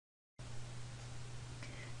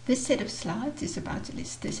This set of slides is about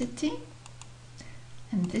elasticity,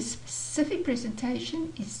 and this specific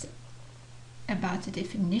presentation is about a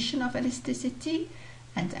definition of elasticity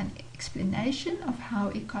and an explanation of how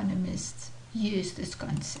economists use this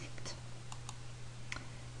concept.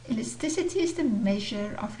 Elasticity is the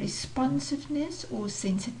measure of responsiveness or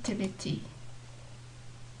sensitivity.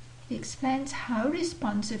 It explains how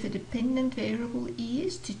responsive a dependent variable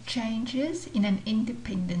is to changes in an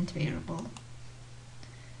independent variable.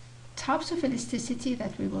 Types of elasticity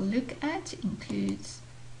that we will look at includes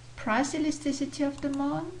price elasticity of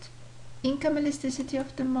demand, income elasticity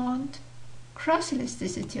of demand, cross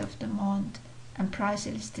elasticity of demand, and price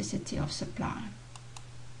elasticity of supply.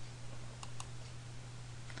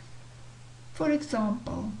 For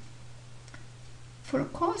example, for a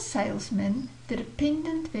car salesman, the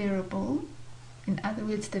dependent variable, in other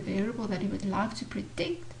words the variable that he would like to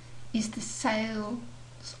predict, is the sales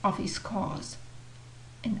of his cars.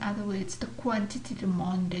 In other words, the quantity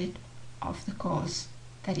demanded of the cars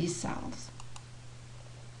that he sells.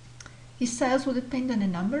 His sales will depend on a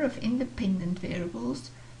number of independent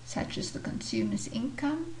variables such as the consumer's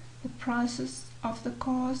income, the prices of the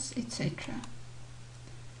cars, etc.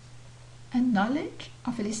 And knowledge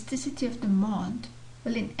of elasticity of demand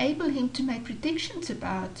will enable him to make predictions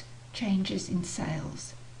about changes in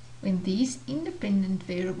sales when these independent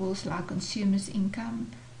variables like consumer's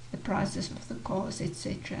income, the prices of the cars,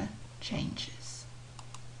 etc. changes.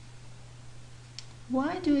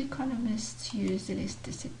 Why do economists use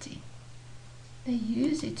elasticity? They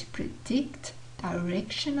use it to predict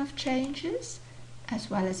direction of changes as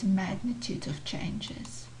well as magnitude of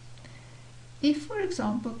changes. If, for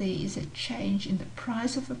example, there is a change in the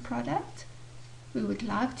price of a product, we would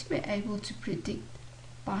like to be able to predict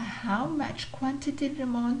by how much quantity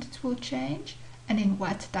demand it will change and in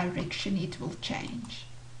what direction it will change.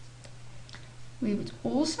 We would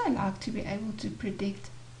also like to be able to predict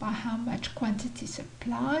by how much quantity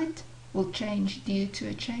supplied will change due to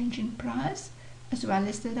a change in price, as well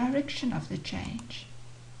as the direction of the change.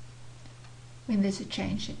 When there's a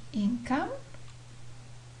change in income,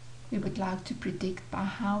 we would like to predict by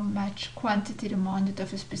how much quantity demanded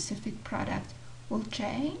of a specific product will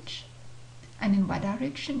change and in what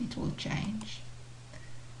direction it will change.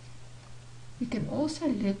 We can also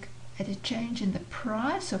look at a change in the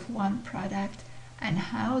price of one product and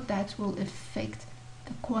how that will affect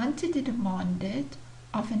the quantity demanded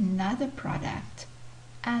of another product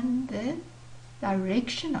and the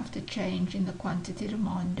direction of the change in the quantity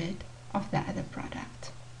demanded of the other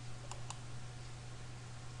product.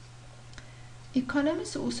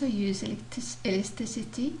 Economists also use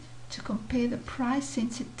elasticity to compare the price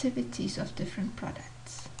sensitivities of different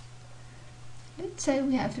products. Let's say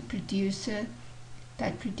we have a producer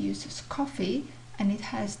that produces coffee and it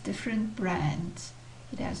has different brands.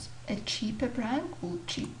 It has a cheaper brand called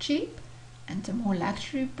Cheap and a more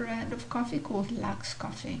luxury brand of coffee called Lux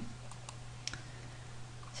Coffee.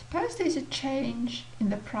 Suppose there's a change in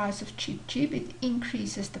the price of Cheap, it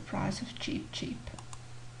increases the price of Cheap.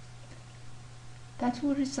 That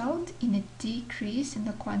will result in a decrease in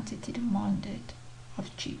the quantity demanded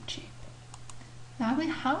of Cheap. Now,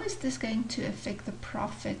 how is this going to affect the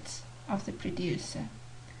profits of the producer?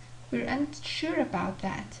 We're unsure about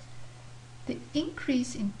that. The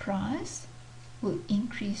increase in price will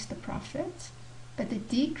increase the profits, but the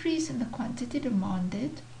decrease in the quantity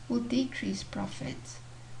demanded will decrease profits.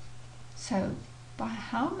 So, by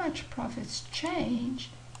how much profits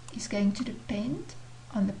change is going to depend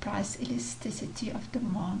on the price elasticity of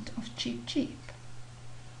demand of Cheap.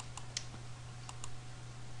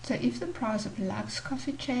 So if the price of Lux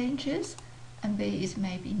Coffee changes and there is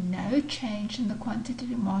maybe no change in the quantity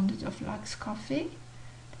demanded of Lux Coffee,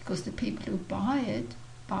 because the people who buy it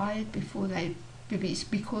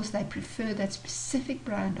because they prefer that specific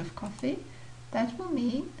brand of coffee, that will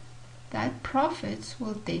mean that profits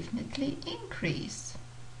will definitely increase.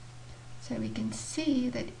 So we can see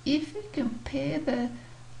that if we compare the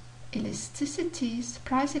elasticities,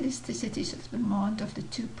 price elasticities of demand of the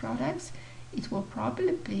two products, it will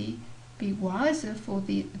probably be wiser for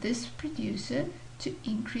this producer to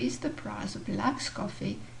increase the price of Lux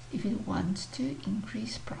Coffee if it wants to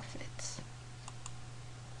increase profits.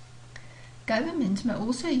 Governments may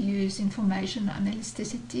also use information on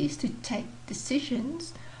elasticities to take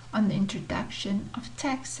decisions on the introduction of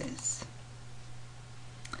taxes.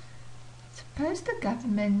 Suppose the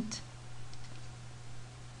government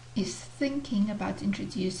is thinking about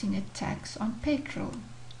introducing a tax on petrol.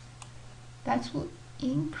 That will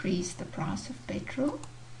increase the price of petrol.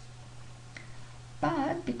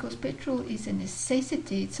 But because petrol is a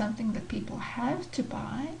necessity, it's something that people have to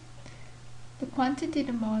buy, the quantity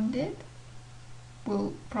demanded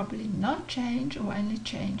will probably not change or only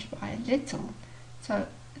change by a little. So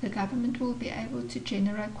the government will be able to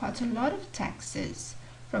generate quite a lot of taxes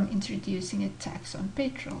from introducing a tax on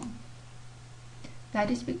petrol. That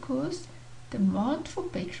is because demand for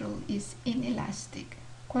petrol is inelastic.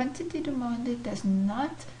 Quantity demanded does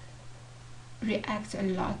not react a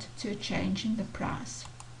lot to a change in the price.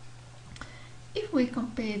 If we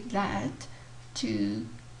compare that to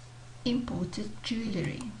imported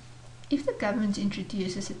jewellery, if the government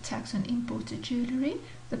introduces a tax on imported jewellery,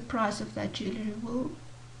 the price of that jewellery will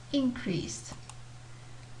increase.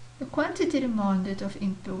 The quantity demanded of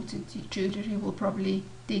imported jewellery will probably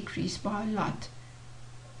decrease by a lot.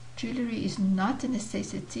 Jewellery is not a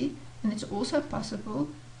necessity, and it's also possible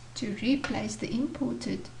to replace the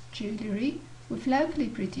imported jewellery with locally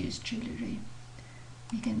produced jewellery.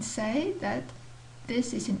 We can say that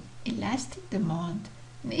this is an elastic demand,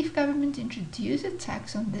 and if government introduce a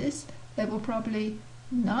tax on this, they will probably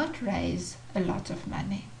not raise a lot of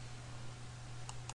money.